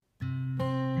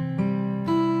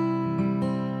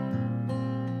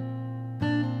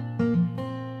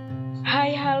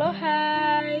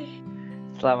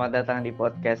Selamat datang di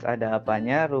podcast Ada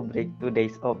Apanya, rubrik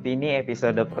Today's Opini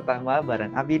episode pertama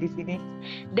bareng Abi di sini.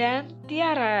 Dan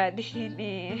Tiara di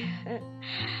sini.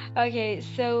 Oke,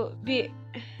 so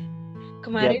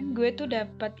kemarin gue tuh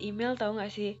dapat email, tau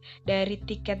gak sih, dari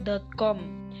tiket.com.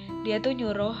 Dia tuh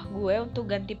nyuruh gue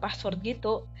untuk ganti password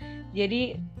gitu.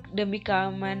 Jadi demi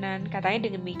keamanan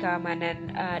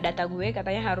data gue,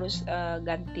 katanya harus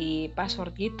ganti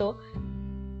password gitu.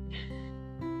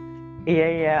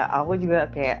 Iya, aku juga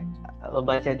kayak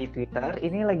baca di Twitter,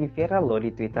 ini lagi viral loh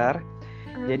di Twitter.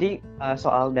 Jadi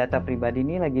soal data pribadi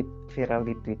ini lagi viral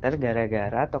di Twitter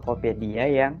gara-gara Tokopedia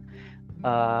yang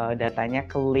datanya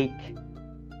ke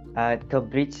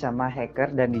breach sama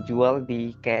hacker dan dijual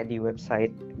di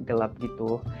website gelap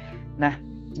gitu. Nah,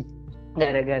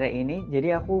 gara-gara ini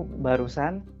jadi aku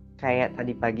barusan kayak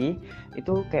tadi pagi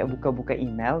itu kayak buka-buka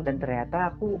email dan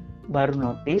ternyata aku baru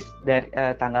notice dari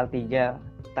tanggal 3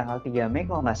 Mei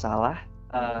kalau nggak salah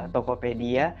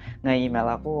Tokopedia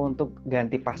nge-email aku untuk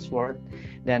ganti password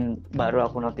dan baru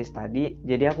aku notice tadi,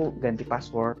 jadi aku ganti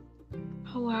password.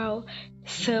 Wow,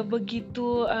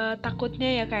 sebegitu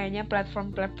takutnya ya kayaknya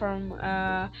platform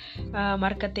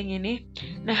marketing ini.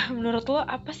 Nah, menurut lo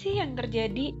apa sih yang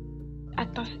terjadi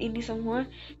atas ini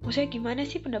semua? Maksudnya gimana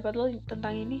sih pendapat lo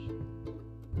tentang ini?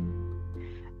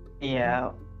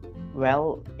 Iya,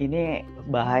 well ini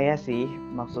bahaya sih,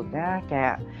 maksudnya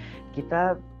kayak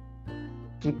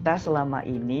kita selama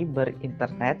ini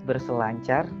berinternet,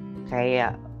 berselancar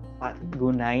kayak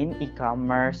gunain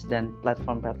e-commerce dan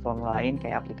platform-platform lain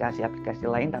kayak aplikasi-aplikasi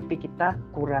lain, tapi kita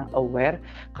kurang aware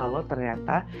kalau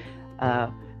ternyata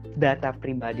data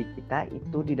pribadi kita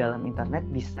itu di dalam internet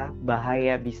bisa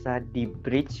bahaya, bisa di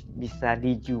breach, bisa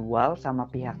dijual sama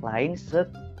pihak lain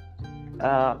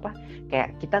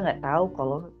kayak kita nggak tahu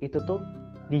kalau itu tuh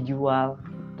dijual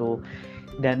gitu.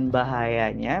 Dan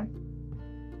bahayanya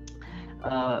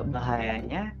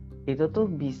itu tuh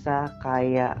bisa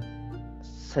kayak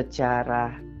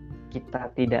secara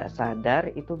kita tidak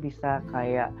sadar itu bisa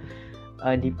kayak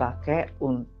dipakai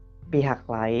pihak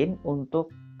lain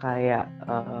untuk kayak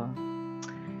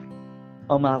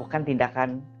melakukan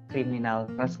tindakan kriminal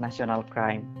transnational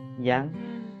crime yang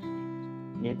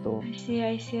gitu.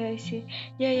 I see.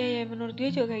 Ya, menurut gue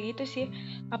juga kayak gitu sih.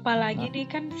 Apalagi nih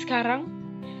kan sekarang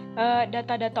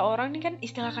data-data orang nih kan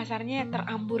istilah kasarnya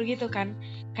terambur gitu kan.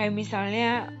 Kayak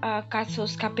misalnya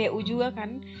kasus KPU juga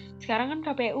kan. Sekarang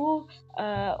kan KPU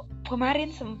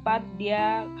kemarin sempat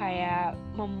dia kayak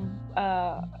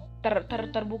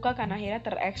terbuka kan, akhirnya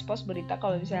terekspos berita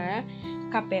kalau misalnya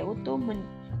KPU tuh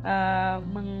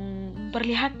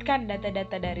memperlihatkan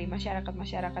data-data dari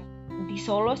masyarakat di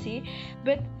Solo sih.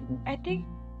 But I think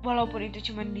walaupun itu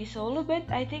cuma di Solo, but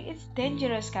I think it's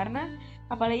dangerous karena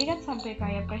apalagi kan sampai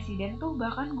kayak presiden tuh,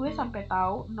 bahkan gue sampai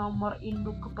tahu nomor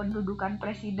induk kependudukan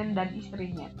presiden dan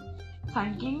istrinya,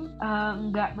 saking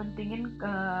nggak mentingin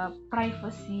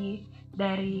privacy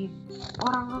dari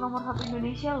orang nomor satu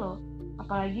Indonesia loh.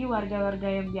 Apalagi warga-warga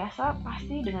yang biasa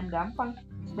pasti dengan gampang.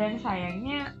 Dan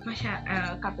sayangnya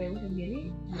KPU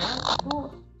sendiri bilang itu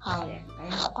hal yang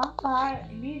kayak nggak apa-apa,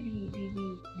 ini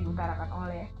diutarakan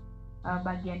oleh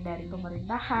bagian dari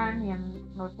pemerintahan yang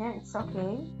menurutnya it's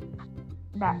okay,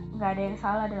 nggak ada yang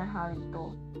salah dengan hal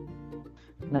itu.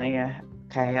 Nah ya,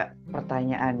 kayak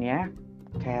pertanyaannya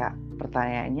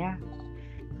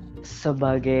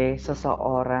sebagai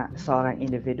seorang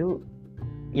individu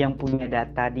yang punya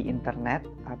data di internet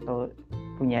atau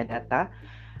punya data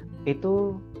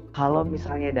itu, kalau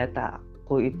misalnya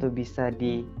dataku itu bisa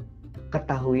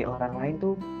diketahui orang lain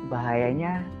tuh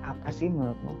bahayanya apa sih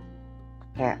menurutmu?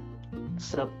 Kayak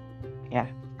ya.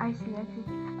 I see.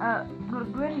 Menurut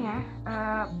gue nih ya,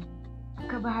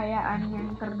 kebahayaan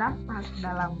yang terdapat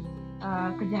dalam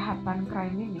kejahatan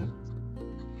crime ini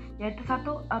yaitu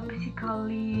satu,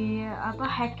 physically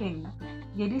hacking.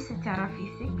 Jadi secara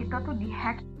fisik kita tuh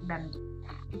dihack dan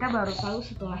kita baru tahu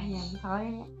setelahnya.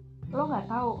 Misalnya lo nggak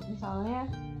tahu misalnya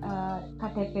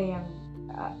KTP yang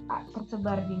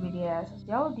tersebar di media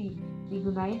sosial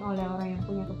digunain oleh orang yang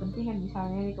punya kepentingan.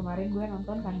 Misalnya kemarin gue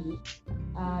nonton kan jadi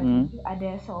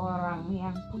ada seorang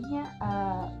yang punya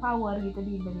power gitu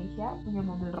di Indonesia, punya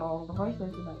mobil Rolls Royce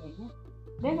dan sebagainya,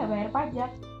 dia nggak bayar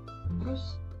pajak,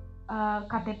 terus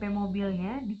KTP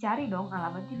mobilnya dicari dong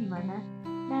alamatnya di mana.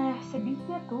 Nah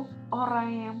sedihnya tuh orang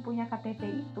yang punya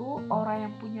KTP itu orang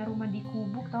yang punya rumah di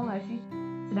Kubuk, tau gak sih?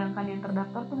 Sedangkan yang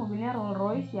terdaftar tuh mobilnya Rolls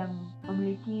Royce yang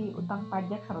memiliki utang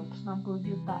pajak 160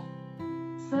 juta.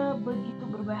 Sebegitu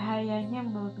berbahayanya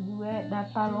menurut gue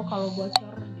data lo kalau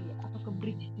bocor atau ke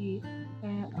breach di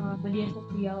media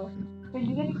sosial. Dan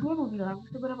juga nih gue mau bilang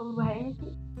seberapa berbahayanya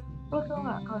sih, lo tau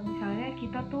gak kalau misalnya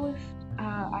kita tuh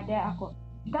ada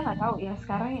kita nggak tahu ya,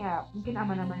 sekarang ya mungkin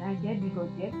aman-aman aja di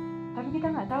Gojek, tapi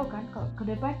kita nggak tahu kan kalau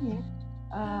kedepannya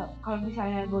kalau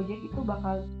misalnya Gojek itu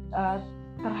bakal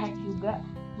terhack juga.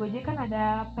 Gojek kan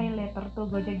ada pay later tuh,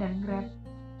 Gojek dan Grab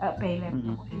pay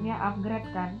later maksudnya upgrade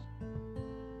kan,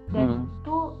 dan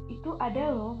itu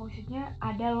ada loh, maksudnya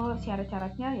ada loh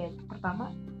syarat-syaratnya ya. Pertama,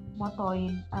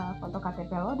 motoin foto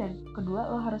KTP lo, dan kedua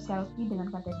lo harus selfie dengan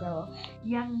KTP lo,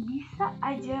 yang bisa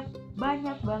aja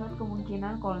banyak banget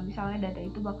kemungkinan kalau misalnya data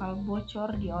itu bakal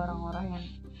bocor di orang-orang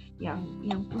yang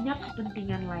punya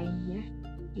kepentingan lainnya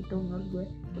gitu menurut gue.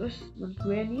 Terus menurut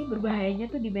gue nih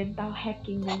berbahayanya tuh di mental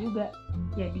hackingnya juga.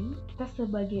 Jadi kita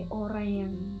sebagai orang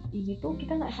yang ini tuh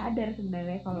kita nggak sadar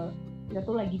sebenarnya kalau kita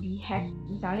tuh lagi di hack.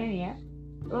 Misalnya nih ya,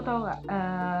 lo tau nggak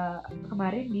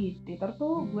kemarin di Twitter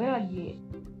tuh gue lagi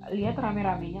lihat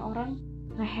rame-ramenya orang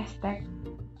nge-hashtag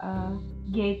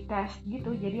gay test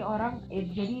gitu. Jadi orang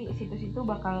jadi situs itu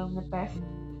bakal ngetes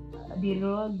diri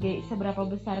lo gay, seberapa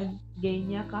besar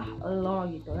gaynya kah lo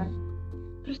gitu kan.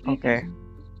 Terus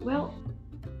well,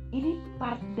 ini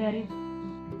part dari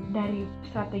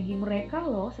strategi mereka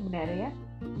loh sebenarnya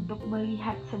untuk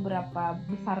melihat seberapa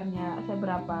besarnya,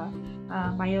 seberapa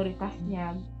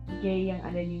mayoritasnya gay yang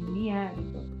ada di dunia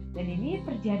gitu. Dan ini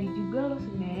terjadi juga loh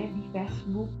sebenarnya di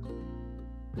Facebook.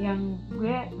 Yang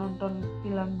gue nonton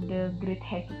film The Great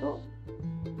Hack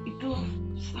itu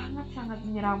sangat-sangat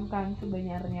menyeramkan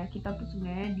sebenarnya. Kita tuh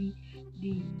sebenarnya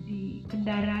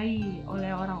dikendarai oleh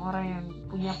orang-orang yang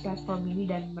punya platform ini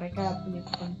dan mereka punya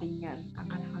kepentingan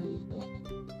akan hal itu.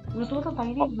 Menurut lo tentang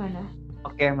ini gimana?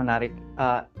 Oke, menarik.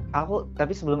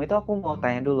 Tapi sebelum itu aku mau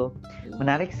tanya dulu.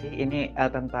 Menarik sih ini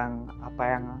tentang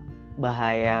apa yang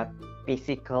bahaya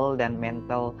physical dan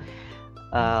mental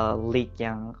leak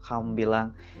yang kamu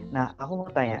bilang. Nah, aku mau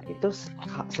tanya, itu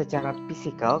secara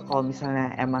physical kalau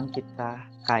misalnya emang kita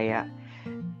kayak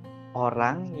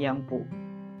orang yang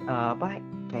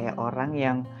kayak orang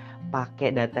yang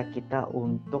pakai data kita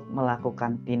untuk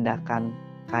melakukan tindakan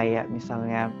kayak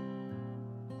misalnya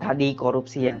tadi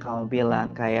korupsi yang kamu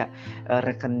bilang, kayak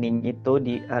rekening itu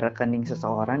rekening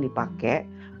seseorang dipakai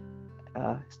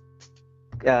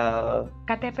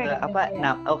KTP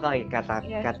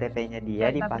KTP-nya dia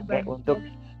dipakai untuk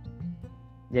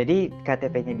jadi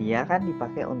KTP-nya dia kan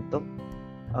dipakai untuk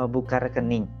buka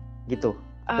rekening gitu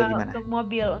atau gimana? Untuk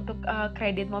mobil, untuk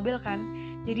kredit mobil kan.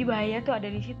 Jadi bahaya tuh ada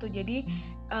di situ. Jadi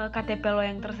KTP lo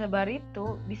yang tersebar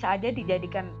itu bisa aja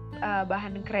dijadikan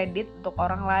bahan kredit untuk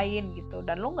orang lain gitu,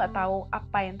 dan lo nggak tahu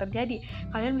apa yang terjadi.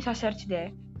 Kalian bisa search deh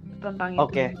tentang itu.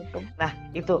 Oke. Nah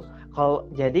itu kalau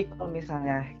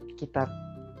misalnya kita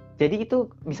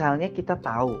misalnya kita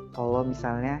tahu kalau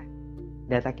misalnya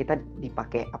data kita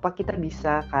dipakai, apa kita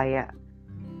bisa kayak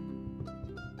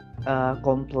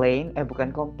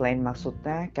bukan komplain,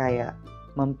 maksudnya kayak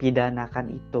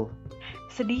mempidanakan itu?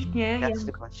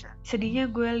 Sedihnya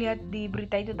gue lihat di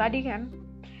berita itu tadi kan,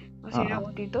 maksudnya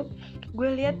waktu itu gue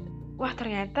lihat, wah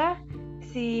ternyata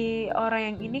si orang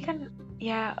yang ini kan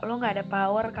ya lo nggak ada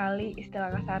power kali,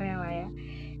 istilah kasarnya lah ya.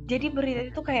 Jadi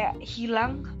berita itu kayak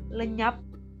hilang, lenyap,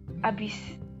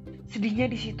 abis.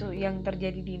 Sedihnya di situ yang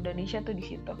terjadi di Indonesia tuh di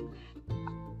situ.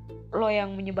 Lo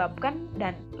yang menyebabkan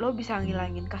dan lo bisa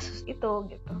ngilangin kasus itu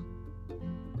gitu.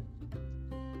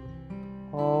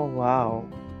 Oh wow.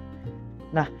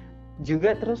 Nah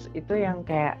juga terus itu yang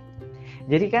kayak,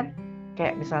 jadi kan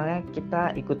kayak misalnya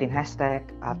kita ikutin hashtag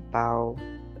atau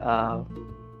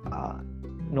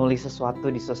nulis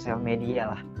sesuatu di sosial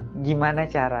media lah. Gimana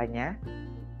caranya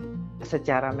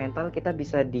secara mental kita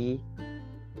bisa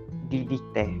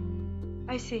didikte?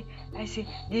 I see.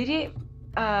 Jadi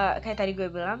kayak tadi gue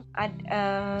bilang,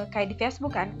 kayak di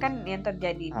Facebook kan yang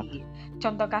terjadi di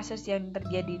contoh kasus yang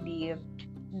terjadi di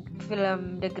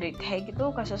film The Great Hack itu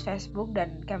kasus Facebook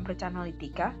dan Cambridge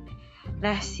Analytica.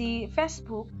 Nah, si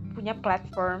Facebook punya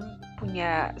platform,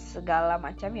 punya segala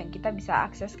macam yang kita bisa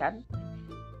akses kan.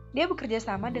 Dia bekerja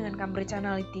sama dengan Cambridge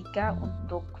Analytica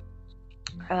untuk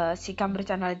si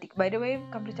Cambridge Analytica. By the way,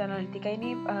 Cambridge Analytica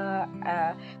ini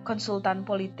konsultan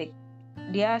politik.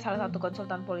 Dia salah satu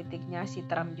konsultan politiknya si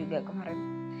Trump juga kemarin.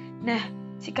 Nah,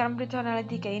 si Cambridge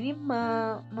Analytica ini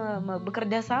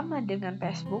bekerja sama dengan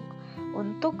Facebook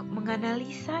untuk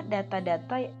menganalisa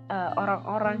data-data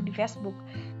orang-orang di Facebook.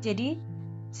 Jadi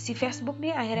si Facebook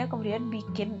nih akhirnya kemudian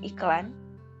bikin iklan,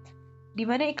 di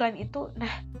mana iklan itu,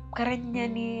 nah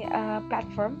kerennya nih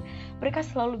platform, mereka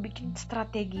selalu bikin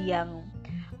strategi yang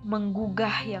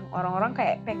menggugah, yang orang-orang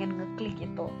kayak pengen ngeklik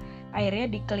itu.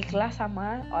 Akhirnya dikliklah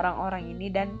sama orang-orang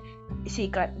ini dan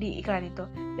di iklan itu,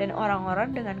 dan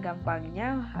orang-orang dengan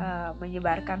gampangnya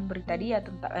menyebarkan berita dia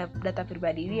tentang data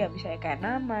pribadi dia, misalnya kayak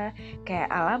nama, kayak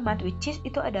alamat, which is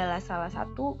itu adalah salah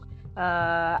satu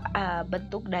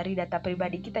bentuk dari data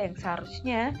pribadi kita yang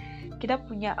seharusnya kita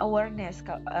punya awareness,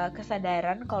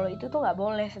 kesadaran kalau itu tuh nggak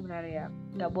boleh sebenarnya,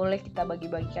 nggak boleh kita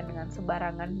bagi-bagikan dengan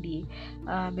sembarangan di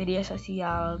media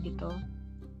sosial gitu.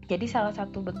 Jadi salah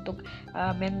satu bentuk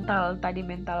mental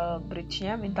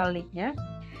bridge-nya, mental leak-nya,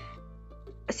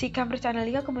 si Cambridge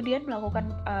Analytica kemudian melakukan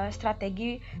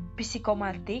strategi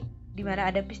psikomatik di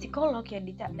mana ada psikolog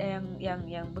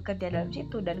yang bekerja dalam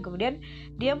situ, dan kemudian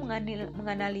dia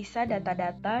menganalisa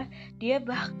data-data, dia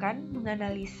bahkan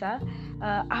menganalisa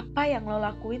apa yang lo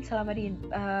lakuin selama di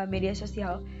media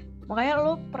sosial. Makanya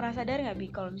lo pernah sadar nggak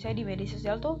Bi, kalau misalnya di media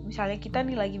sosial tuh misalnya kita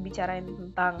nih lagi bicarain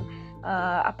tentang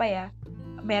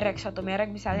suatu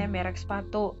merek, misalnya merek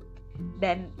sepatu,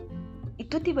 dan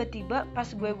itu tiba-tiba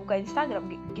pas gue buka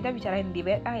Instagram, kita bicarain di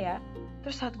BA ya,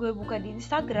 terus saat gue buka di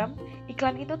Instagram,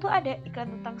 iklan itu tuh ada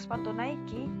iklan tentang sepatu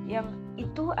Nike, yang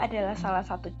itu adalah salah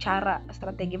satu cara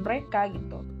strategi mereka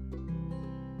gitu.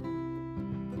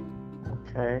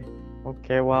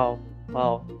 Oke, wow.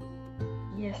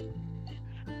 Yes.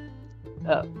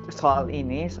 Soal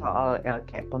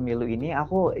kayak pemilu ini,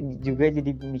 aku juga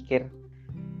jadi mikir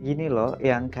gini loh,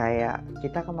 yang kayak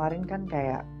kita kemarin kan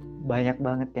kayak banyak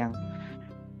banget yang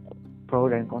pro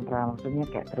dan kontra, maksudnya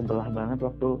kayak terbelah banget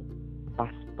waktu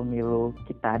pas pemilu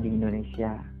kita di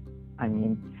Indonesia.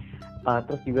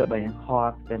 Terus juga banyak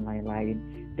hoax dan lain-lain,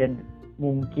 dan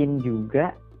mungkin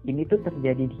juga ini tuh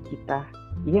terjadi di kita,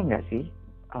 iya nggak sih?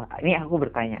 Ini aku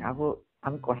bertanya, aku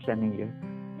questioning you.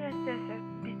 Yes.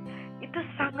 Itu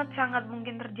sangat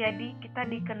mungkin terjadi. Kita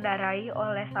dikendarai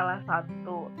oleh salah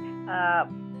satu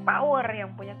power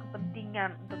yang punya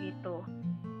kepentingan untuk itu.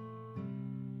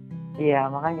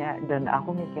 Iya, makanya, dan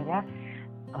aku mikirnya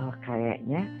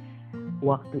kayaknya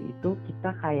waktu itu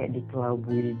kita kayak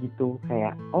dikelabui gitu,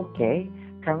 kayak oke,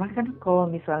 karena kan kalau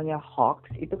misalnya hoax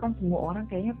itu kan semua orang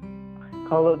kayaknya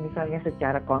kalau misalnya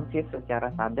secara conscious,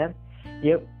 secara sadar,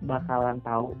 dia bakalan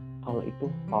tahu kalau itu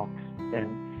hoax.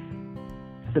 Dan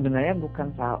sebenarnya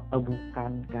bukan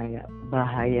kayak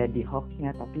bahaya di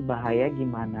hoaxnya, tapi bahaya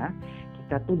gimana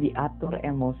kita tuh diatur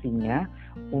emosinya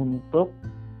untuk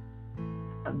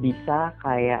bisa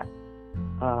kayak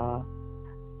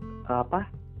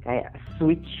kayak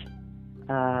switch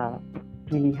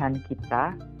pilihan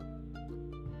kita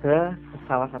ke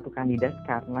salah satu kandidat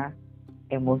karena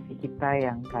emosi kita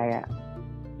yang kayak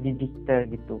didikte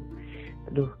gitu.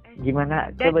 Aduh, gimana?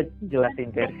 Coba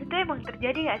jelasin, Ter. Itu emang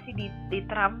terjadi nggak sih di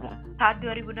Trump saat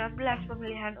 2016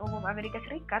 pemilihan umum Amerika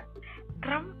Serikat?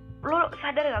 Trump, lo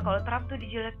sadar nggak kalau Trump tuh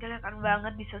dijelek-jelekan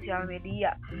banget di sosial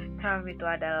media? Trump itu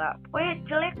adalah,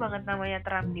 jelek banget namanya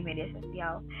Trump di media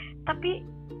sosial. Tapi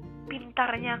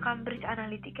pintarnya Cambridge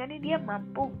Analytica nih, dia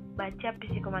mampu baca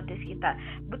psikomatis kita.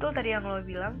 Betul tadi yang lo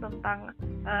bilang tentang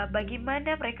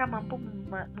bagaimana mereka mampu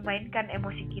memainkan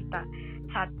emosi kita.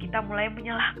 Saat kita mulai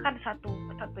menyalahkan satu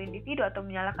individu atau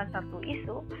menyalahkan satu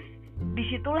isu,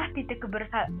 disitulah titik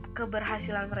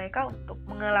keberhasilan mereka untuk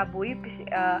mengelabui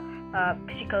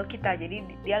psikol kita. Jadi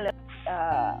dia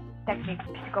teknik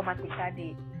psikomatik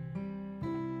tadi.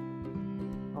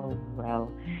 Oh well.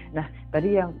 Nah,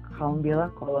 tadi yang kamu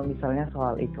bilang kalau misalnya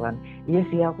soal iklan, iya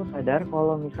sih, aku sadar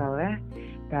kalau misalnya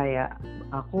kayak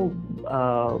aku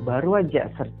baru aja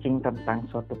searching tentang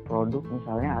suatu produk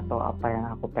misalnya atau apa yang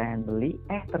aku pengen beli,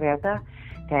 ternyata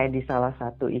kayak di salah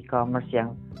satu e-commerce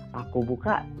yang aku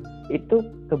buka itu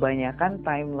kebanyakan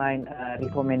timeline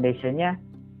recommendation-nya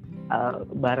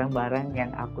barang-barang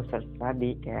yang aku search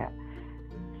tadi, kayak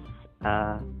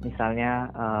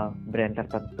misalnya brand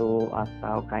tertentu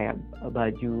atau kayak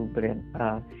baju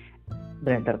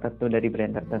brand tertentu dari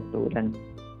brand tertentu, dan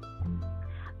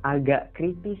agak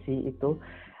creepy sih itu.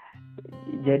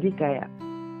 Jadi kayak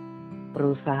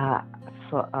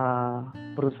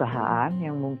perusahaan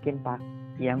yang mungkin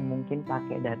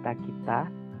pakai data kita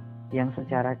yang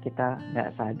secara kita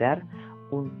nggak sadar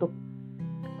untuk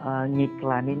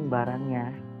ngiklanin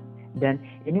barangnya, dan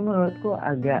ini menurutku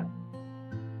agak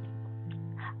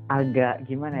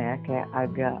gimana ya, kayak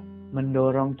agak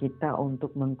mendorong kita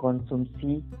untuk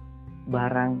mengkonsumsi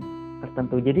barang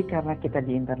tertentu. Jadi karena kita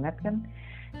di internet kan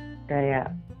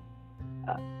kayak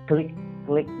klik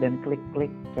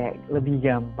kayak lebih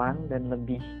gampang dan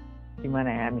lebih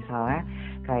gimana ya, misalnya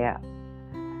kayak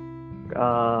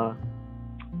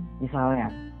misalnya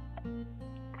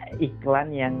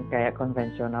iklan yang kayak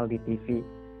konvensional di TV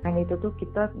kan, itu tuh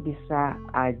kita bisa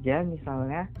aja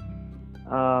misalnya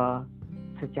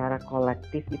secara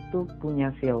kolektif itu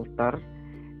punya filter,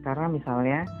 karena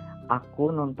misalnya aku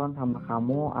nonton sama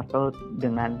kamu atau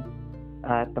dengan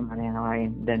teman yang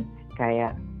lain, dan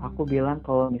kayak aku bilang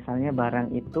kalau misalnya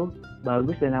barang itu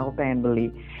bagus dan aku pengen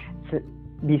beli,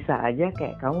 bisa aja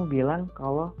kayak kamu bilang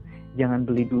kalau jangan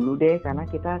beli dulu deh karena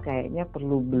kita kayaknya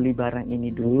perlu beli barang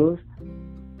ini dulu,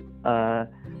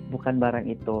 bukan barang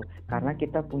itu, karena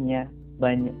kita punya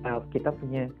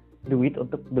duit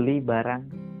untuk beli barang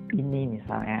ini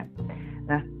misalnya.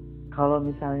 Nah, kalau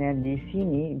misalnya di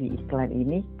sini di iklan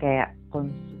ini kayak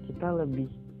kita lebih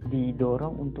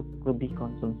didorong untuk lebih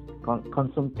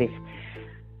konsumtif.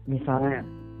 Misalnya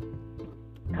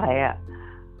kayak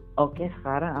oke,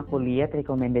 sekarang aku lihat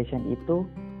recommendation itu,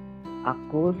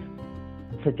 aku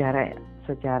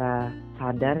secara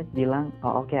sadar bilang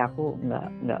oke, aku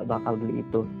nggak bakal beli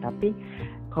itu. Tapi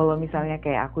kalau misalnya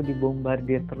kayak aku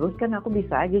dibombardir terus kan aku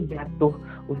bisa aja jatuh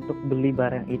untuk beli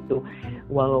barang itu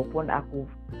walaupun aku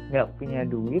nggak punya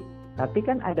duit, tapi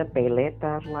kan ada pay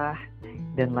later lah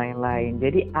dan lain-lain.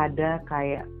 Jadi ada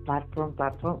kayak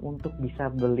platform-platform untuk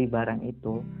bisa beli barang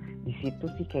itu. Di situ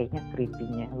sih kayaknya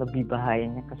creepy-nya, lebih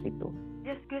bahayanya ke situ.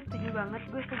 Yes, gue setuju banget.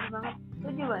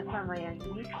 Setuju banget sama yang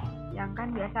ini. Yang kan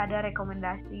biasa ada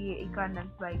rekomendasi iklan dan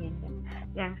sebagainya.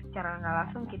 Yang secara nggak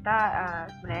langsung kita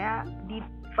sebenarnya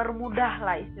dipermudah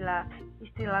lah istilah.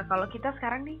 Kalau kita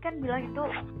sekarang nih kan bilang itu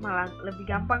malah lebih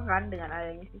gampang kan dengan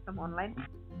adanya sistem online.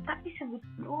 Tapi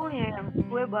sebetulnya yang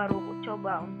gue baru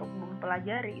coba untuk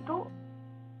mempelajari itu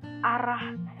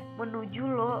arah menuju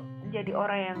lo jadi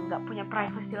orang yang nggak punya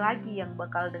privacy lagi, yang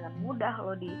bakal dengan mudah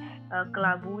lo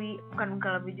dikelabui, bukan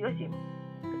kelabui juga sih,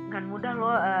 dengan mudah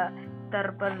lo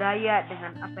terperdaya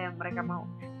dengan apa yang mereka mau.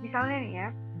 Misalnya nih ya,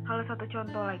 kalau satu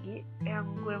contoh lagi yang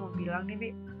gue mau bilang nih, Bi,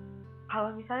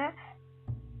 kalau misalnya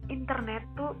internet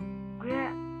tuh, gue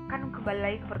kan kembali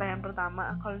lagi ke pertanyaan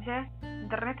pertama, kalau misalnya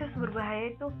internet tuh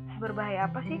seberbahaya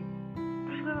apa sih?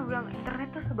 Terus gue mau bilang internet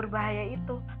tuh seberbahaya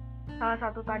itu. Salah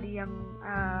satu tadi yang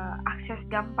akses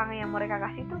gampang yang mereka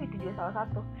kasih itu juga salah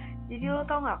satu. Jadi lo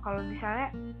tau nggak kalau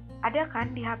misalnya ada kan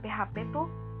di HP tuh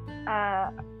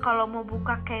kalau mau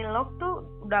buka keylog tuh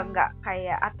udah nggak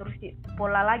kayak atur si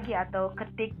pola lagi atau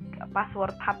ketik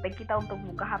password HP kita untuk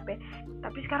buka HP.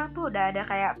 Tapi sekarang tuh udah ada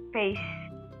kayak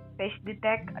face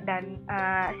detect dan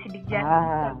sidik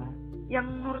jari. Yang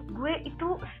menurut gue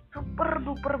itu super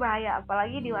duper bahaya,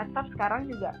 apalagi di WhatsApp sekarang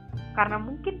juga, karena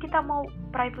mungkin kita mau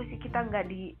privacy kita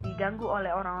nggak diganggu oleh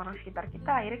orang-orang sekitar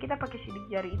kita, akhirnya kita pakai sidik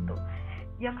jari itu,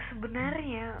 yang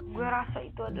sebenarnya gue rasa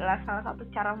itu adalah salah satu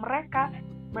cara mereka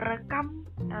merekam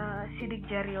sidik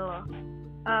jari lo.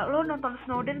 Lo nonton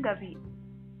Snowden gak, Bi?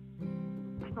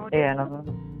 Snowden Iya,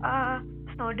 nonton.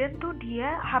 Snowden tuh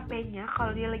dia HP-nya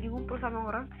kalau dia lagi ngumpul sama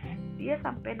orang, dia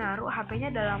sampai naruh HP-nya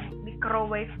dalam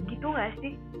microwave gitu nggak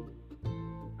sih?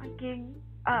 Makin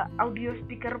audio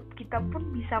speaker kita pun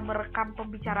bisa merekam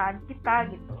pembicaraan kita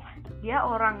gitu. Dia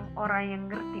orang yang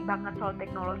ngerti banget soal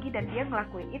teknologi dan dia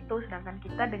ngelakuin itu, sedangkan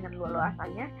kita dengan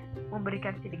luasanya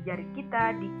memberikan sidik jari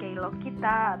kita di keylog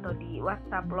kita atau di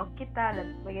WhatsApp log kita dan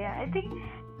sebagainya. I think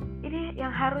ini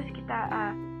yang harus kita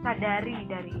sadari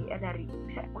dari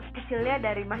kecilnya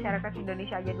dari masyarakat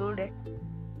Indonesia aja dulu deh.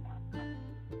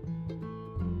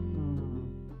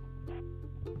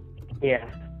 Iya.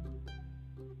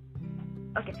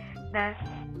 Oke. Nah,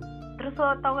 terus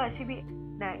lo tau gak sih, Bi?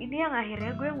 Nah, ini yang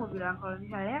akhirnya gue mau bilang kalau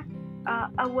misalnya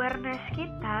awareness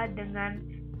kita dengan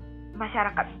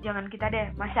masyarakat, jangan kita deh,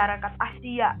 masyarakat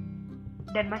Asia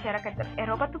dan masyarakat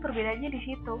Eropa tuh perbedaannya di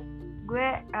situ.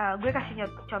 Gue kasih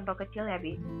contoh kecil ya,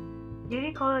 Bi.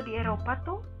 Jadi kalau di Eropa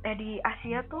tuh, di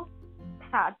Asia tuh,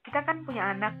 saat kita kan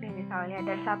punya anak nih misalnya,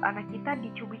 dan saat anak kita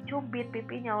dicubit-cubit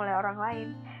pipinya oleh orang lain,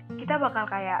 kita bakal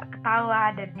kayak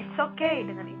ketawa dan it's okay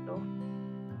dengan itu.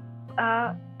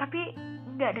 Tapi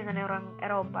enggak dengan orang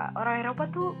Eropa. Orang Eropa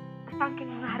tuh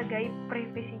saking menghargai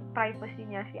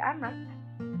privasinya si anak,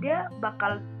 dia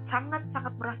bakal sangat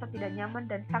merasa tidak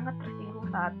nyaman dan sangat tersinggung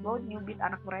saat lo nyubit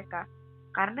anak mereka,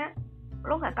 karena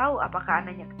lo nggak tahu apakah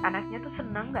anaknya tuh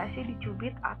senang nggak sih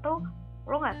dicubit, atau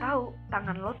lo nggak tahu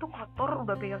tangan lo tuh kotor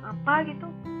udah pegang apa gitu.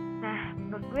 Nah,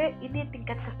 menurut gue ini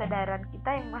tingkat kesadaran kita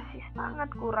yang masih sangat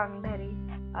kurang dari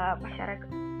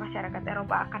masyarakat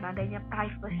Eropa akan adanya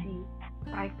privacy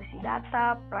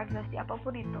data, privacy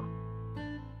apapun itu.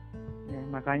 Ya,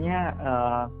 makanya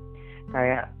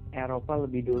kayak Eropa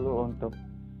lebih dulu untuk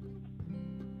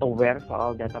aware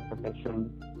soal data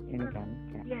protection ini kan,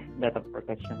 Yes. Data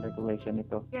protection regulation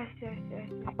itu. Yes.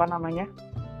 Apa namanya?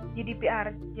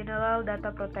 GDPR, General Data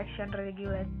Protection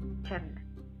Regulation.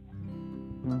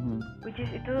 Which is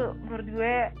itu menurut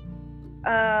gue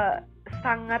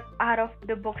sangat out of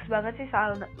the box banget sih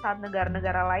saat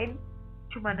negara-negara lain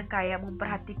cuman kayak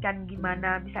memperhatikan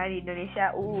gimana misalnya di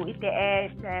Indonesia UU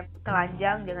ITE misalnya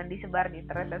telanjang jangan disebar di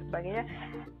internet dan sebagainya.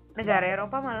 negara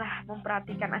Eropa malah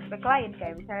memperhatikan aspek lain,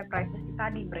 kayak misalnya privacy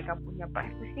tadi. Mereka punya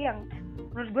privacy yang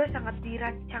menurut gue sangat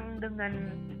dirancang dengan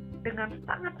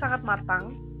sangat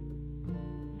matang.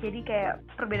 Jadi kayak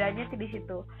perbedaannya sih di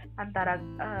situ antara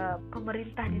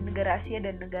pemerintah di negara Asia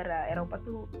dan negara Eropa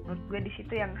tuh, menurut gue di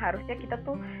situ yang harusnya kita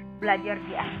tuh belajar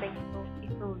di aspek itu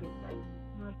gitu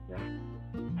menurut gue.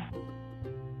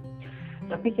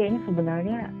 Tapi kayaknya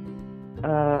sebenarnya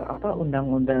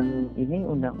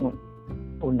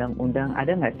undang-undang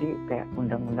ada nggak sih kayak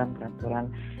undang-undang peraturan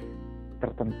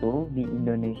tertentu di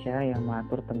Indonesia yang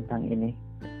mengatur tentang ini,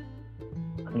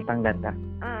 tentang data?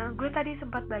 Gue tadi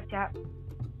sempat baca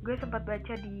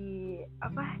di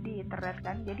internet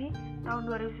kan. Jadi tahun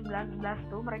 2019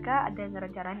 tuh mereka ada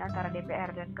ngerencanain antara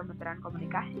DPR dan Kementerian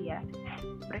Komunikasi ya.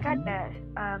 Mereka ada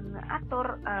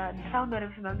atur di tahun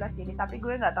 2019 ini, tapi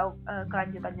gue nggak tahu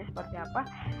kelanjutannya seperti apa,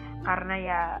 karena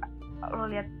ya lo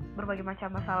lihat berbagai macam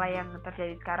masalah yang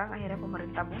terjadi sekarang. Akhirnya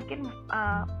pemerintah mungkin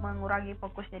mengurangi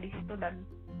fokusnya di situ dan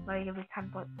mengalihkan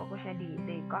fokusnya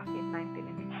di COVID-19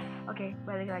 ini. Oke,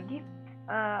 balik lagi.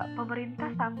 Pemerintah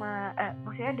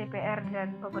maksudnya DPR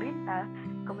dan pemerintah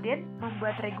kemudian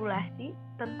membuat regulasi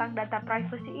tentang data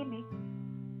privacy ini,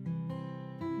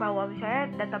 bahwa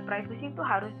misalnya data privacy itu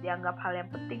harus dianggap hal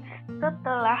yang penting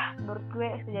setelah, menurut gue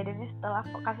kejadiannya setelah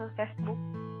kasus Facebook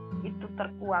itu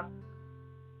terkuak,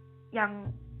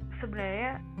 yang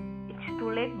sebenarnya it's too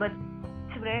late, but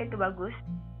sebenarnya itu bagus,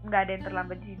 nggak ada yang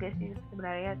terlambat juga sih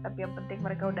sebenarnya, tapi yang penting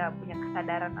mereka udah punya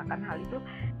kesadaran akan hal itu.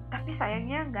 Tapi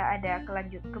sayangnya nggak ada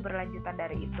keberlanjutan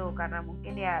dari itu, karena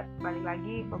mungkin ya balik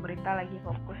lagi pemerintah lagi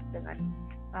fokus dengan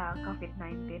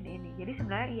COVID-19 ini. Jadi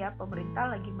sebenarnya iya,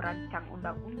 pemerintah lagi merancang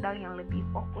undang-undang yang lebih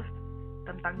fokus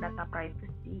tentang data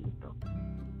privacy itu.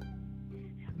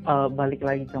 Balik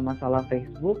lagi ke masalah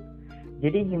Facebook,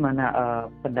 jadi gimana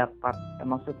pendapat,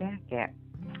 maksudnya kayak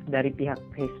dari pihak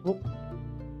Facebook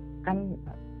kan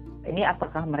ini,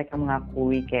 apakah mereka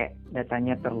mengakui kayak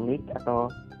datanya terleak atau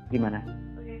gimana?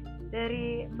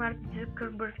 Dari Mark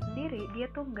Zuckerberg sendiri,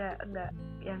 dia tuh nggak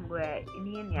yang gue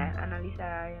iniin ya,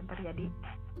 analisa yang terjadi,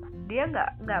 dia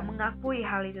nggak mengakui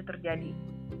hal itu terjadi.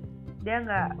 Dia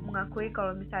nggak mengakui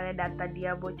kalau misalnya data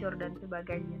dia bocor dan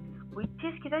sebagainya, which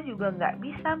is kita juga nggak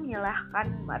bisa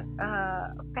menyalahkan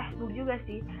Facebook juga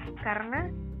sih, karena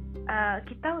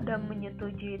kita udah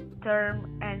menyetujui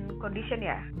term and condition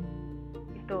ya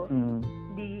itu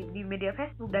di media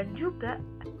Facebook, dan juga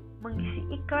mengisi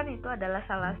iklan itu adalah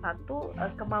salah satu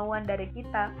kemauan dari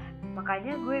kita.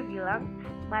 Makanya gue bilang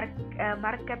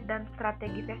market dan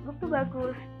strategi Facebook tuh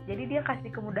bagus. Jadi dia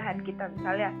kasih kemudahan kita,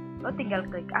 misalnya lo tinggal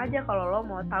klik aja kalau lo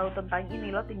mau tahu tentang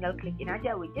ini, lo tinggal klikin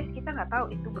aja, which is kita nggak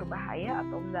tahu itu berbahaya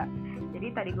atau enggak. Jadi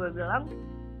tadi gue bilang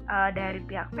dari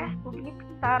pihak Facebook ini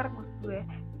pintar, maksud gue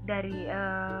dari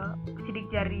sidik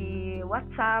jari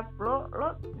WhatsApp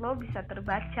lo bisa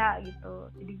terbaca gitu,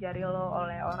 sidik jari lo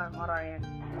oleh orang-orang yang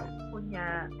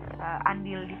punya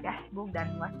andil di Facebook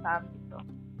dan WhatsApp gitu.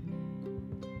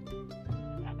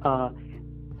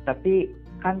 Tapi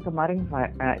kan kemarin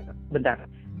bentar,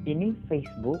 ini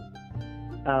Facebook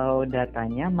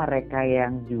datanya mereka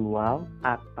yang jual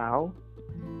atau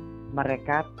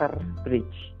mereka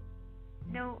ter-breach?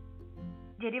 No.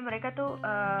 Jadi mereka tuh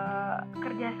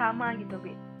kerjasama gitu, Bi.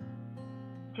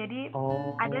 Jadi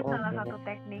ada salah satu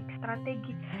teknik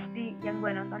strategi yang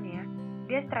gue nonton ya.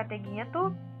 Dia strateginya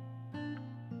tuh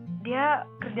dia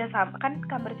kerjasama, kan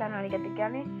Cambridge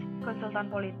Analytica nih konsultan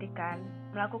politik kan,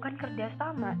 melakukan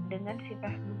kerjasama dengan si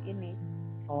Facebook ini.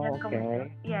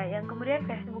 Yang kemudian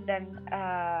Facebook dan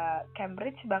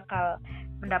Cambridge bakal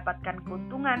mendapatkan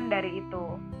keuntungan dari itu.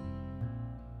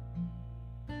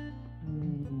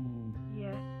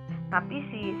 Tapi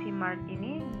si Mark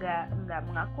ini nggak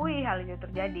mengakui hal itu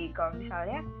terjadi. Kalau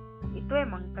misalnya itu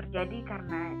emang terjadi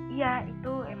karena iya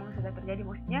itu emang sudah terjadi,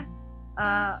 maksudnya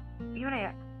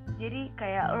gimana ya? Jadi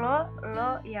kayak lo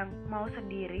yang mau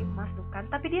sendiri masukkan,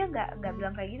 tapi dia nggak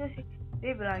bilang kayak gitu sih.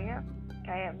 Dia bilangnya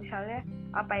kayak misalnya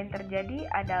apa yang terjadi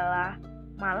adalah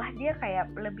malah dia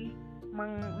kayak lebih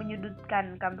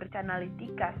menyudutkan Cambridge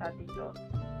Analytica saat itu.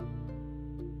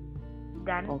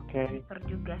 Dan pinter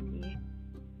juga sih.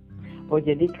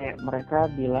 Jadi kayak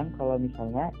mereka bilang kalau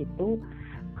misalnya itu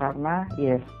karena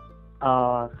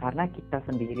karena kita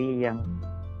sendiri yang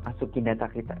masukin data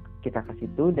kita ke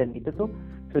situ, dan itu tuh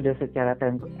sudah secara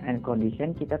term and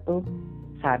condition kita tuh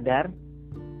sadar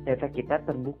data kita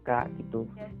terbuka gitu,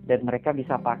 dan mereka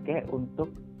bisa pakai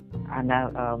untuk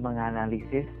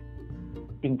menganalisis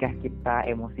tingkah kita,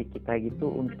 emosi kita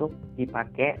gitu, untuk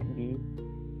dipakai di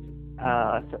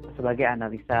sebagai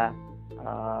analisa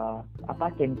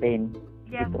campaign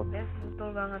ya, gitu. Ya,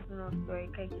 betul banget menurut gue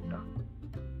kayak gitu.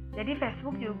 Jadi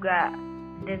Facebook juga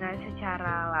dengan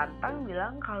secara lantang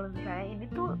bilang kalau misalnya ini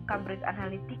tuh Cambridge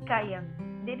Analytica yang,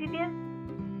 jadi dia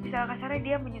misalnya kasarnya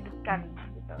dia menyudutkan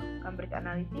gitu Cambridge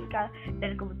Analytica,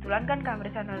 dan kebetulan kan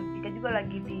Cambridge Analytica juga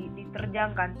lagi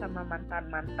diterjang kan sama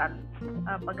mantan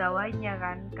pegawainya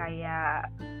kan, kayak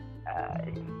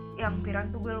yang pirang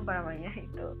tuh gue lupa namanya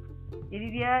itu. Jadi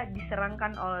dia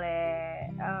diserangkan oleh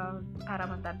para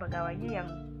mantan pegawainya yang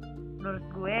menurut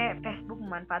gue Facebook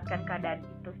memanfaatkan keadaan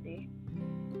itu sih.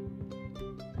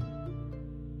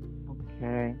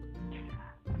 Oke.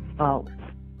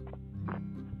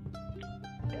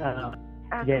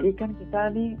 Jadi kan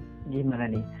kita nih gimana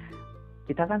nih?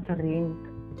 Kita kan sering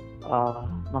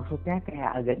maksudnya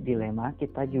kayak agak dilema,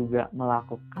 kita juga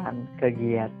melakukan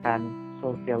kegiatan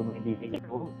sosial media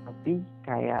itu, tapi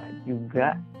kayak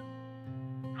juga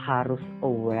harus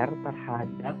aware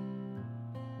terhadap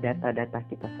data-data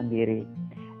kita sendiri,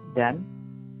 dan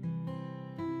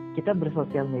kita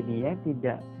bersosial media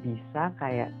tidak bisa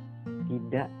kayak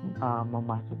tidak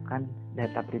memasukkan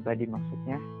data pribadi,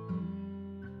 maksudnya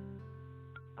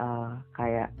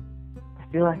kayak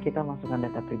pastilah kita masukkan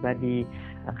data pribadi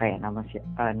kayak nama,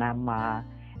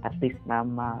 artis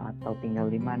nama, atau tinggal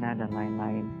di mana dan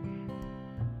lain-lain.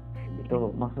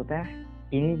 Gitu, maksudnya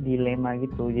ini dilema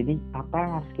gitu. Jadi apa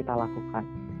yang harus kita lakukan?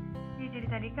 Ya, jadi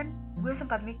tadi kan gue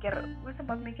sempat mikir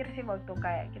sih waktu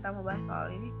kayak kita membahas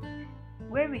soal ini.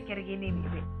 Gue mikir gini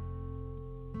nih,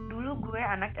 dulu gue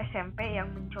anak SMP yang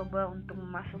mencoba untuk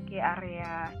memasuki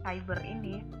area cyber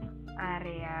ini,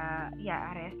 area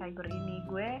cyber ini.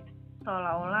 Gue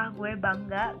seolah-olah gue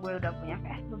bangga gue udah punya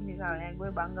Facebook misalnya, gue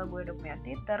bangga gue udah punya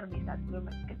Twitter di saat gue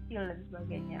masih kecil dan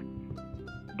sebagainya.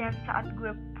 Dan saat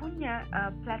gue punya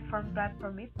platform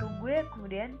itu, gue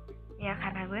kemudian ya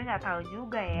karena gue nggak tahu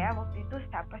juga ya waktu itu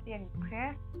siapa sih yang,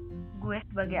 maksudnya gue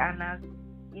sebagai anak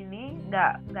ini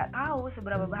nggak tahu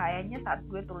seberapa bahayanya saat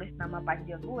gue tulis nama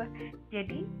panjang gue.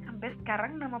 Jadi sampai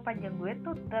sekarang nama panjang gue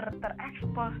tuh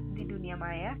terekspos di dunia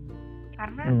maya,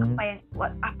 karena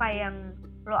apa yang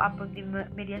lo upload di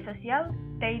media sosial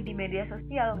stay di media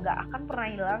sosial, nggak akan pernah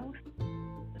hilang.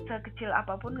 Sekecil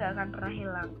apapun nggak akan pernah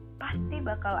hilang, pasti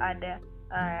bakal ada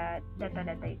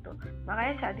data-data itu.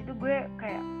 Makanya saat itu gue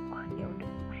kayak ya udah,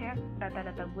 maksudnya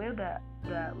data-data gue udah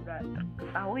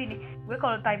terketahui nih. Gue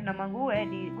kalau type nama gue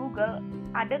di Google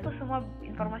ada tuh semua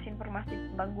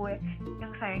informasi-informasi tentang gue,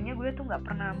 yang sayangnya gue tuh nggak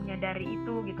pernah menyadari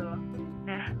itu gitu loh.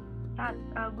 Nah saat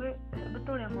gue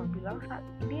betul yang mau bilang, saat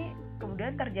ini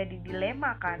kemudian terjadi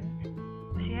dilema kan,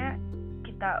 maksudnya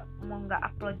kita mau nggak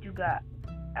upload juga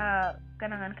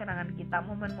kenangan-kenangan kita,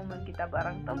 momen-momen kita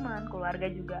bareng teman, keluarga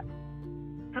juga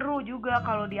seru juga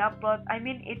kalau diupload. I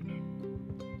mean it's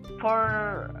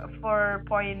 4.0,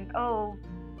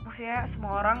 maksudnya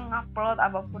semua orang ngupload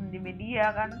apapun di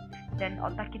media kan, dan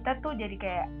otak kita tuh jadi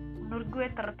kayak, menurut gue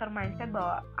termindset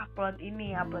bahwa upload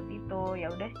ini, upload itu,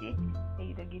 ya udah sih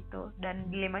kayak gitu-gitu. Dan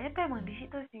dilemanya tuh emang di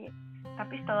situ sih.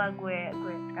 Tapi setelah gue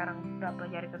sekarang udah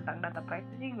pelajari tentang data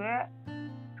privacy, gue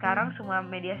sekarang semua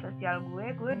media sosial gue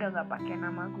udah nggak pakai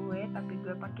nama gue, tapi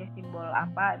gue pakai simbol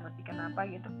apa, emoticon apa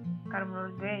gitu. Karena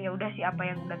menurut gue ya udah sih, apa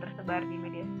yang udah tersebar di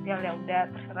media sosial ya udah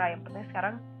terserah. Yang penting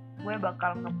sekarang gue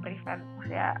bakal nge-prevent,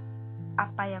 maksudnya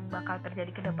apa yang bakal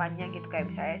terjadi ke depannya gitu. Kayak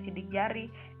misalnya sidik jari,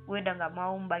 gue udah nggak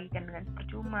mau membagikan dengan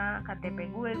percuma. KTP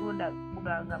gue udah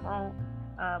nggak mau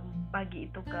bagi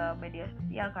itu ke media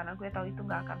sosial, karena gue tahu itu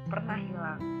nggak akan pernah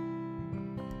hilang.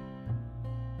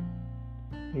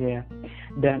 Iya,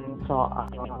 dan soal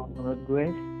menurut gue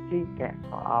sih kayak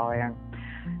soal yang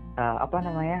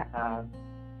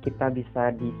kita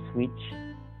bisa di switch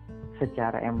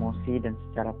secara emosi dan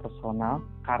secara personal,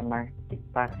 karena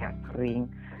kita kayak sering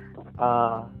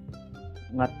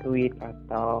nge-tweet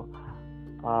atau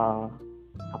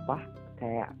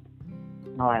kayak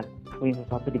ngelakuin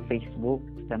sesuatu di Facebook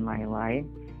dan lain-lain,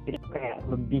 itu kayak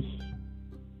lebih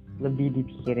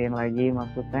dipikirin lagi,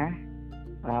 maksudnya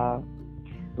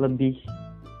lebih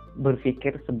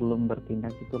berpikir sebelum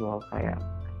bertindak gitu loh. Kayak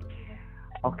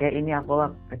ini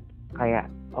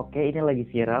lagi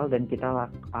viral dan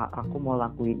aku mau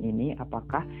lakuin ini,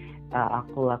 apakah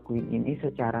aku lakuin ini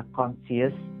secara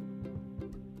conscious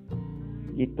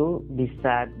itu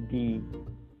bisa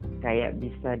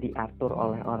diatur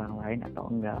oleh orang lain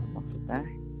atau enggak. Maksudnya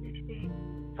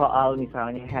soal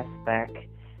misalnya hashtag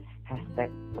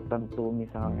tertentu,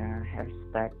 misalnya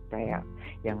hashtag kayak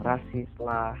yang rasis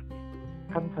lah,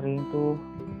 kan sering tuh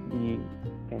di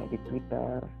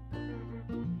Twitter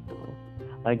tuh,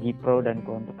 lagi pro dan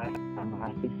kontra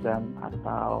sama rasisme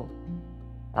atau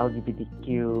LGBTQ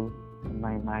dan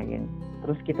lain-lain.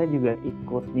 Terus kita juga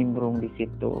ikut nimbrung di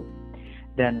situ,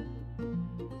 dan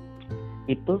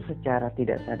itu secara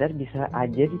tidak sadar bisa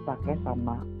aja dipakai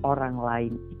sama orang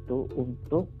lain itu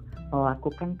untuk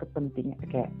melakukan kepentingan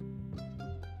kayak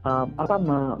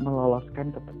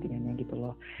meloloskan kepentingannya gitu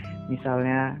loh.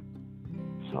 Misalnya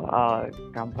soal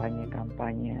kampanye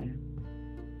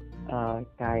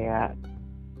kayak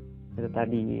itu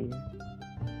tadi,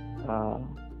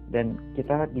 dan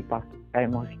kita dipakai,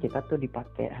 emosi kita tuh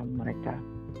dipakai sama mereka.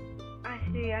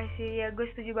 Asli ya, gue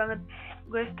setuju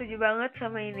banget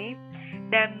sama ini.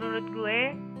 Dan menurut gue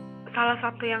salah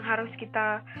satu yang harus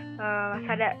kita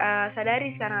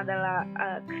sadari sekarang adalah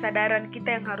kesadaran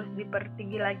kita yang harus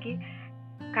dipertinggi lagi,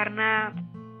 karena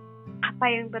apa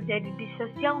yang terjadi di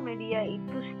sosial media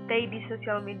itu stay di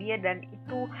sosial media, dan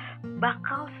itu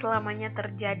bakal selamanya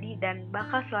terjadi dan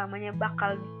bakal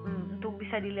untuk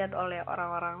bisa dilihat oleh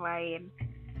orang-orang lain.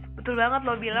 Betul banget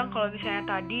lo bilang kalau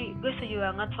misalnya tadi, gue setuju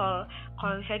banget soal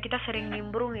kalau misalnya kita sering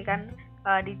nimbrung nih kan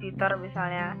di Twitter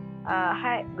misalnya,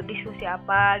 hai diskusi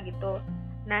apa gitu.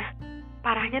 Nah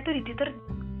parahnya tuh di Twitter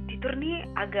nih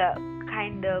agak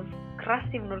kind of keras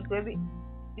sih menurut gue.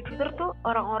 Di Twitter tuh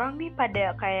orang-orang nih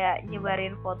pada kayak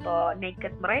nyebarin foto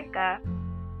naked mereka.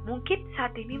 Mungkin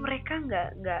saat ini mereka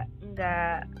nggak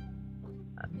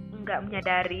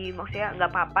menyadari, maksudnya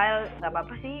nggak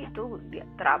apa-apa sih itu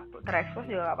terekspos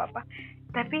juga nggak apa-apa.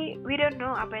 Tapi we don't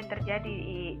know apa yang terjadi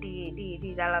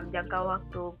di dalam jangka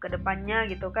waktu kedepannya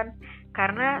gitu kan,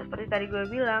 karena seperti tadi gue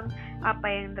bilang, apa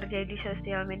yang terjadi di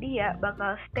sosial media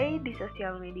bakal stay di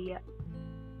sosial media.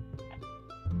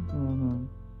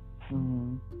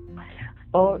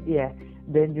 Oh iya,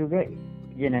 dan juga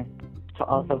gini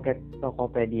soal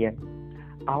Tokopedia,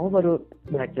 aku baru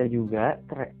baca juga.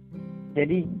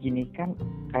 Jadi gini kan,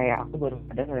 kayak aku baru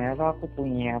sadar ternyata aku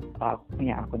punya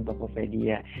akun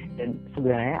Tokopedia, dan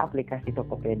sebenarnya aplikasi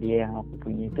Tokopedia yang aku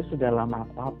punya itu sudah lama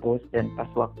aku hapus. Dan pas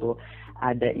waktu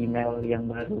ada email yang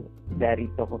baru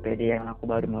dari Tokopedia yang aku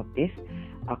baru notice,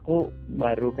 aku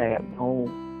baru kayak mau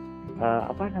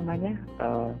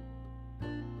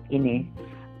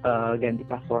ganti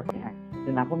passwordnya.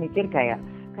 Dan aku mikir kayak,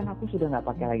 kan aku sudah nggak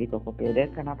pakai lagi Tokopedia,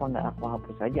 kenapa nggak aku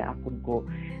hapus aja akunku.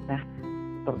 Nah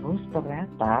terus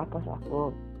ternyata pas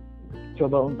aku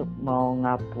coba untuk mau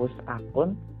ngapus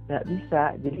akun, nggak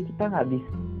bisa. Jadi kita nggak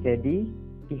bisa, jadi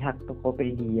pihak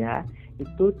Tokopedia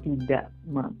itu tidak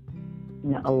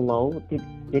allow,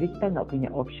 jadi kita nggak punya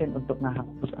option untuk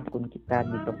ngehapus akun kita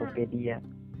di Tokopedia.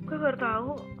 Gue baru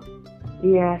tahu.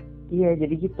 Iya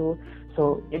jadi gitu.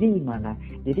 So jadi gimana?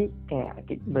 Jadi kayak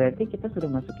berarti kita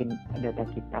sudah masukin data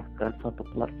kita ke suatu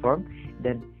platform,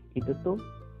 dan itu tuh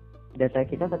data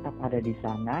kita tetap ada di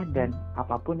sana, dan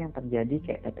apapun yang terjadi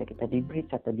kayak data kita di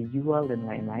breach atau dijual dan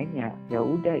lain-lainnya, ya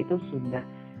udah itu sudah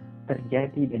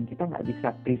terjadi dan kita nggak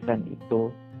bisa prevent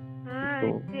itu.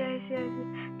 Iya.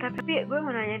 Tapi gue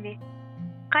mau nanya nih,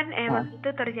 kan emang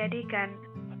itu terjadi kan?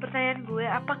 Pertanyaan gue,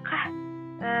 apakah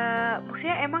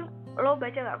maksudnya emang lo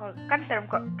baca nggak? Kan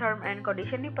term and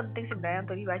condition ini penting sebenarnya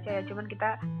untuk dibaca ya, cuman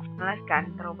kita malas kan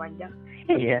terlalu panjang.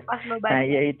 Iya. Pas lo baca,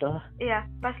 itu. Iya,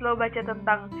 pas lo baca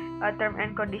tentang term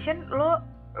and condition, lo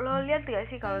lihat nggak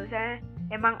sih kalau misalnya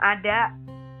emang ada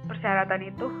persyaratan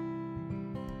itu?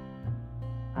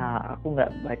 Aku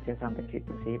nggak baca sampai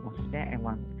situ sih, maksudnya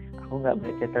emang aku nggak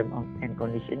baca term and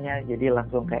conditionnya, jadi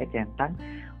langsung kayak centang.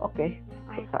 Oke.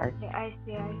 I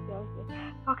see.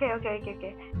 Oke.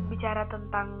 Bicara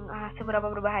tentang seberapa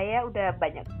berbahaya, udah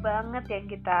banyak banget yang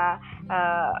kita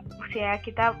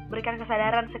kita berikan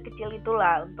kesadaran sekecil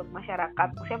itulah untuk masyarakat,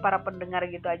 maksudnya para pendengar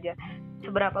gitu aja.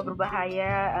 Seberapa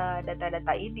berbahaya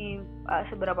data-data ini,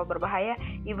 seberapa berbahaya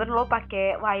even lo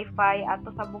pakai wifi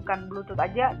atau sambungkan bluetooth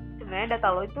aja, sebenarnya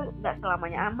data lo itu nggak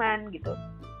selamanya aman gitu.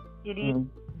 Jadi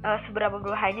seberapa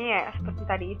berbahayanya ya seperti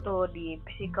tadi itu di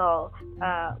physical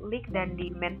leak dan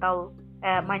di mental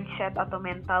mindset atau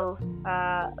mental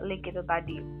leak itu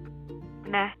tadi.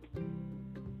 Nah,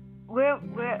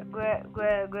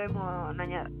 gue mau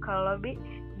nanya kalau Bi,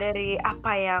 dari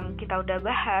apa yang kita udah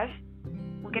bahas,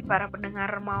 mungkin para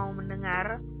pendengar mau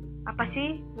mendengar apa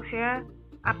sih, maksudnya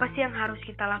apa sih yang harus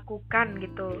kita lakukan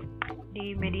gitu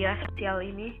di media sosial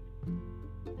ini?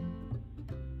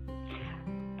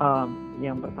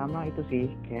 Yang pertama itu sih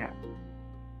kayak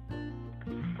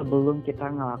sebelum kita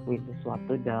ngelakuin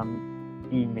sesuatu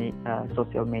di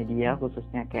sosial media,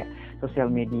 khususnya kayak sosial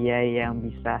media yang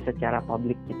bisa secara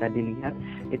publik kita dilihat,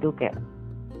 itu kayak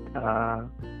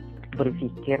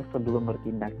berpikir sebelum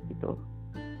bertindak gitu.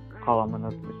 Kalau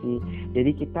menurutku sih, jadi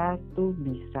kita tuh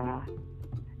bisa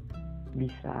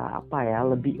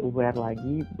lebih aware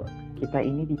lagi kita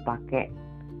ini dipakai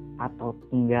atau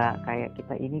enggak, kayak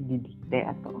kita ini didikte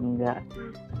atau enggak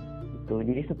gitu.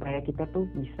 Jadi supaya kita tuh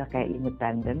bisa kayak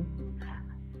independen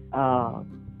uh,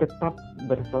 tetap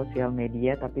bersosial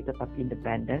media tapi tetap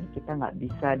independen. Kita nggak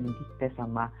bisa didikte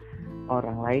sama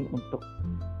orang lain untuk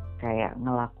kayak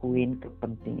ngelakuin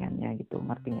kepentingannya gitu,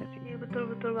 ngerti nggak sih? Iya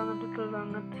betul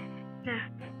banget. Nah,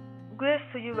 gue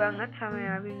setuju banget sama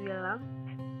yang Abi bilang.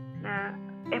 Nah,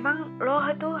 emang lo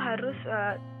tuh harus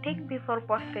think before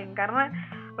posting, karena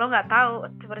lo nggak tahu,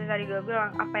 seperti tadi gue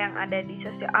bilang, apa yang ada di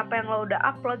sosial, apa yang lo udah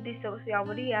upload di sosial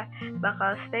media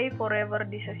bakal stay forever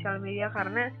di sosial media,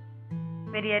 karena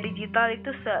media digital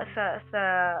itu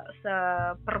se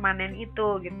permanen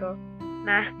itu gitu.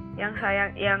 Nah, yang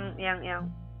sayang yang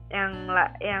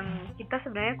kita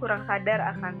sebenarnya kurang sadar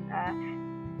akan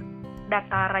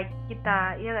data right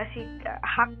kita, ya nggak sih,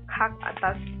 hak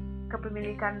atas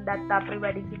kepemilikan data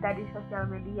pribadi kita di sosial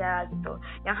media gitu,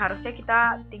 yang harusnya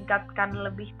kita tingkatkan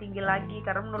lebih tinggi lagi,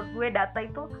 karena menurut gue data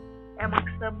itu emang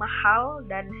semahal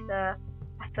dan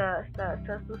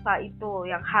sesusah itu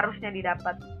yang harusnya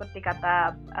didapat. Seperti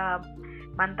kata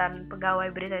mantan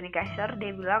pegawai Britannic Casher,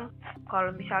 dia bilang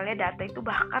kalau misalnya data itu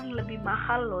bahkan lebih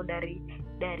mahal loh dari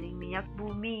minyak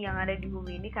bumi yang ada di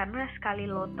bumi ini, karena sekali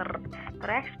lo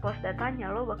terekspos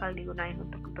datanya, lo bakal digunain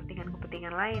untuk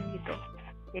kepentingan lain gitu.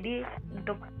 Jadi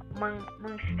untuk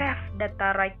meng-save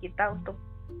data right kita, untuk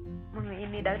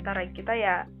ini data right kita,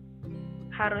 ya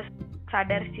harus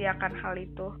sadar sih akan hal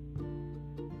itu.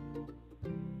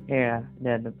 Iya,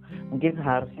 dan mungkin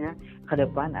seharusnya ke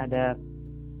depan ada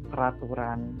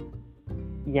peraturan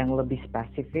yang lebih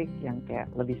spesifik,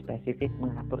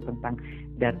 mengatur tentang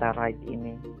data right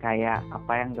ini, kayak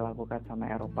apa yang dilakukan sama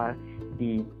Eropa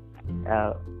di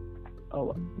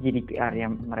GDPR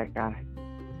yang mereka.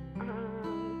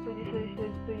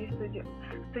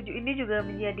 Setuju. Ini juga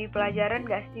menjadi pelajaran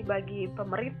gak sih bagi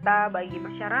pemerintah, bagi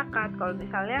masyarakat, kalau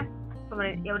misalnya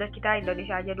ya udah, kita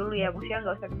Indonesia aja dulu ya, maksudnya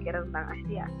nggak usah pikirin tentang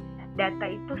Asia. Data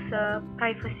itu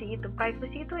privacy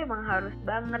itu emang harus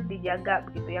banget dijaga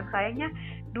begitu. Yang sayangnya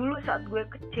dulu saat gue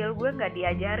kecil, gue nggak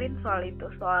diajarin soal itu,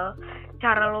 soal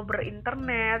cara lo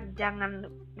berinternet,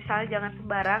 jangan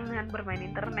sembarangan bermain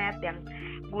internet. Yang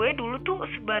gue dulu tuh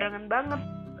sembarangan banget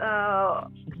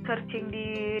searching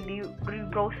di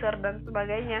browser dan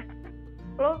sebagainya.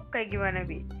 Lo kayak gimana,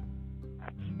 Bi?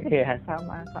 Iya,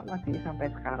 sama sih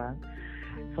sampai sekarang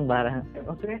sembarangan.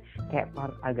 Maksudnya kayak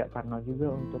agak parno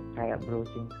juga untuk kayak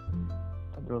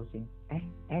browsing.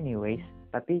 Anyways,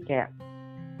 tapi kayak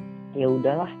ya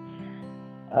udahlah,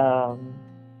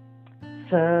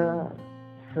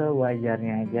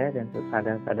 sewajarnya aja dan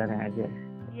sesadar-sadarnya aja.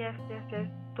 Yes.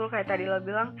 Betul, kayak tadi lo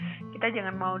bilang, kita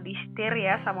jangan mau disetir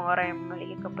ya sama orang yang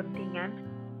memiliki kepentingan.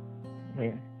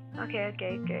 Iya. Oke.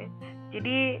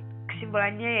 Jadi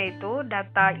kesimpulannya yaitu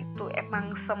data itu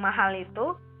emang semahal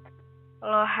itu.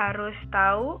 Lo harus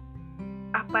tahu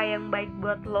apa yang baik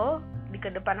buat lo di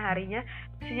kedepan harinya.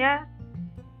 Maksudnya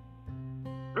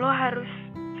lo harus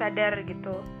sadar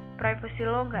gitu, privacy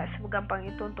lo nggak segampang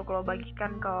itu untuk lo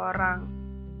bagikan ke orang,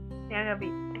 ya nggak,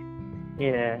 Bi?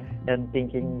 Iya, dan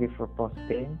thinking before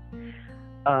posting,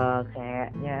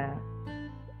 kayaknya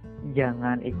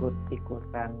jangan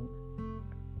ikut-ikutan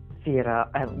viral,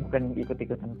 bukan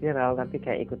ikut-ikutan viral, tapi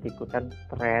kayak ikut-ikutan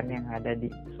tren yang ada di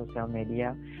sosial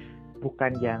media.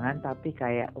 Bukan jangan, tapi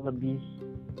kayak lebih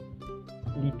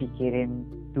dipikirin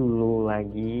dulu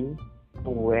lagi,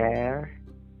 aware,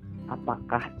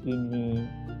 apakah ini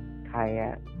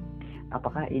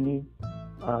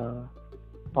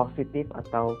positif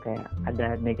atau kayak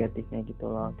ada negatifnya gitu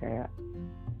loh, kayak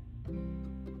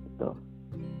gitu.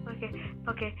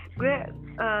 Oke. Gue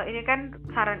ini kan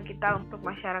saran kita untuk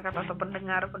masyarakat atau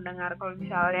pendengar, kalau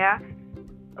misalnya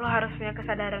lo harus punya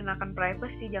kesadaran akan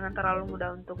privacy, jangan terlalu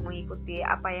mudah untuk mengikuti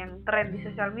apa yang tren di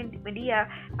sosial media,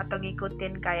 atau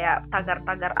ngikutin kayak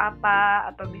tagar-tagar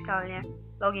apa, atau misalnya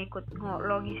lo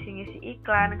ngisi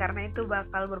iklan, karena itu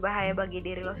bakal berbahaya bagi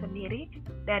diri lo sendiri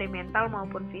dari mental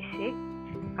maupun fisik.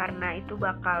 Karena itu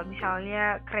bakal,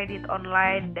 misalnya kredit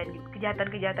online dan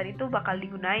kejahatan itu bakal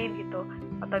digunain gitu,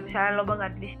 atau misalnya lo bakal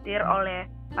disetir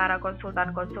oleh para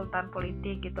konsultan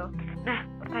politik gitu. Nah,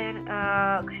 pertanyaan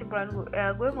kesimpulan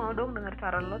gue mau dong dengar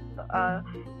saran lo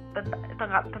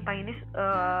tentang ini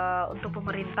untuk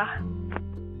pemerintah.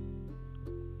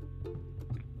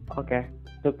 Oke,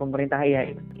 untuk pemerintah ya,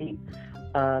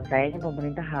 kayaknya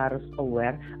pemerintah harus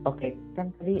aware. Oke,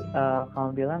 kan tadi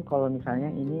kamu bilang kalau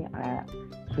misalnya ini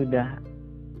sudah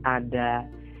ada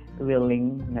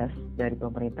willingness dari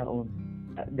pemerintah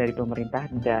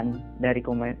dan dari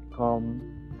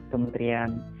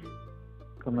Kementerian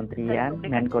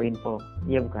Menkominfo,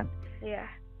 iya bukan? Iya.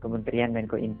 Kementerian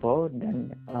Menkominfo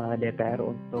dan DPR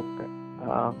untuk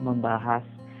membahas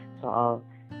soal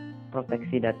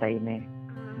proteksi data ini.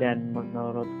 Dan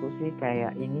menurutku sih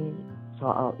kayak ini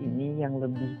soal ini yang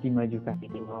lebih dimajukan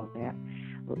gitu loh, kayak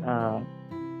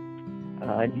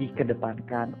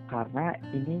dikedepankan, karena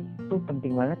ini tuh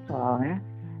penting banget soalnya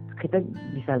kita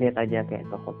bisa lihat aja kayak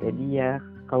Tokopedia,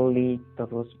 Klik,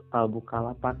 terus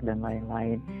Bukalapak dan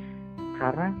lain-lain,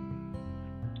 karena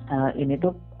ini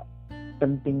tuh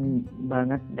penting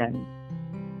banget. Dan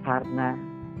karena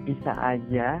bisa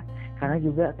aja, karena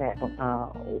juga kayak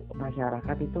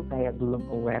masyarakat itu kayak belum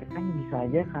aware, kan bisa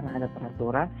aja karena ada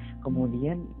peraturan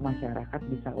kemudian masyarakat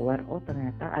bisa aware, oh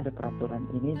ternyata ada peraturan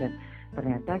ini dan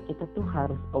ternyata kita tuh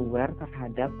harus aware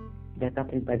terhadap data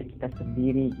pribadi kita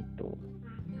sendiri gitu.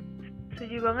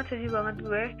 Setuju banget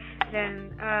gue. Dan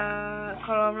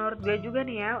kalau menurut gue juga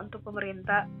nih ya, untuk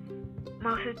pemerintah,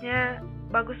 maksudnya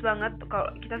bagus banget kalau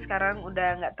kita sekarang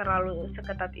udah nggak terlalu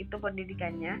seketat itu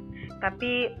pendidikannya.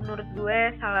 Tapi menurut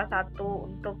gue salah satu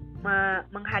untuk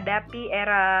menghadapi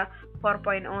era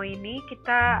 4.0 ini,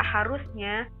 kita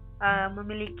harusnya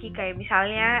memiliki kayak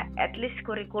misalnya at least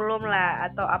kurikulum lah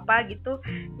atau apa gitu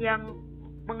yang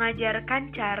mengajarkan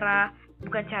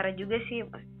bukan cara juga sih,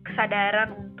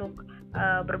 kesadaran untuk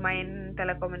bermain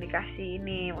telekomunikasi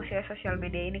ini, maksudnya sosial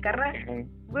media ini. Karena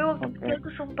gue waktu kecil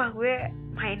tuh sumpah gue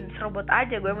main serobot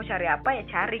aja, gue mau cari apa ya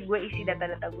cari, gue isi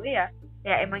data-data gue ya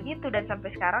emang gitu. Dan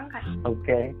sampai sekarang kan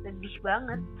sedih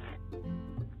banget.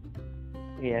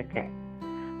 Iya, kayak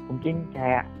mungkin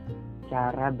kayak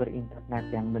cara berinternet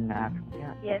yang benar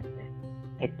ya, yes.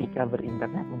 Etika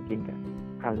berinternet mungkin kan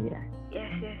kali ya.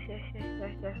 Yes.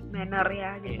 Manner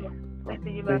ya gitu.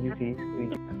 Setuju banget.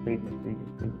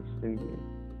 Setuju.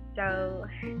 Jauh.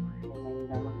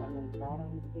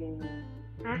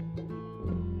 Hah?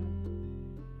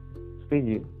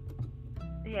 Setuju.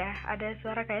 Iya, ada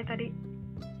suara kayak tadi.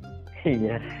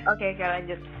 Iya. Oke,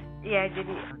 lanjut. Iya,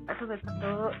 jadi 1,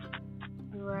 2,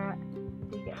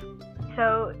 3.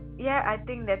 So, I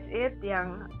think that's it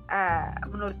yang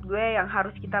menurut gue yang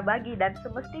harus kita bagi, dan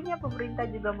semestinya pemerintah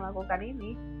juga melakukan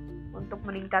ini untuk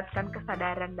meningkatkan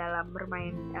kesadaran dalam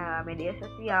bermain media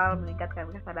sosial, meningkatkan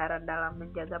kesadaran dalam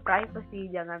menjaga privasi,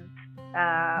 jangan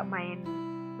main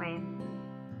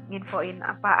infoin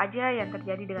apa aja yang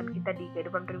terjadi dengan kita di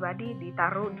kehidupan pribadi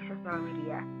ditaruh di sosial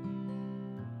media.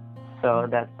 So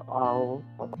that's all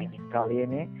podcast kali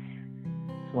ini.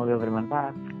 Semoga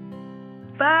bermanfaat.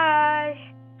 Bye.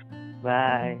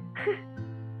 Bye.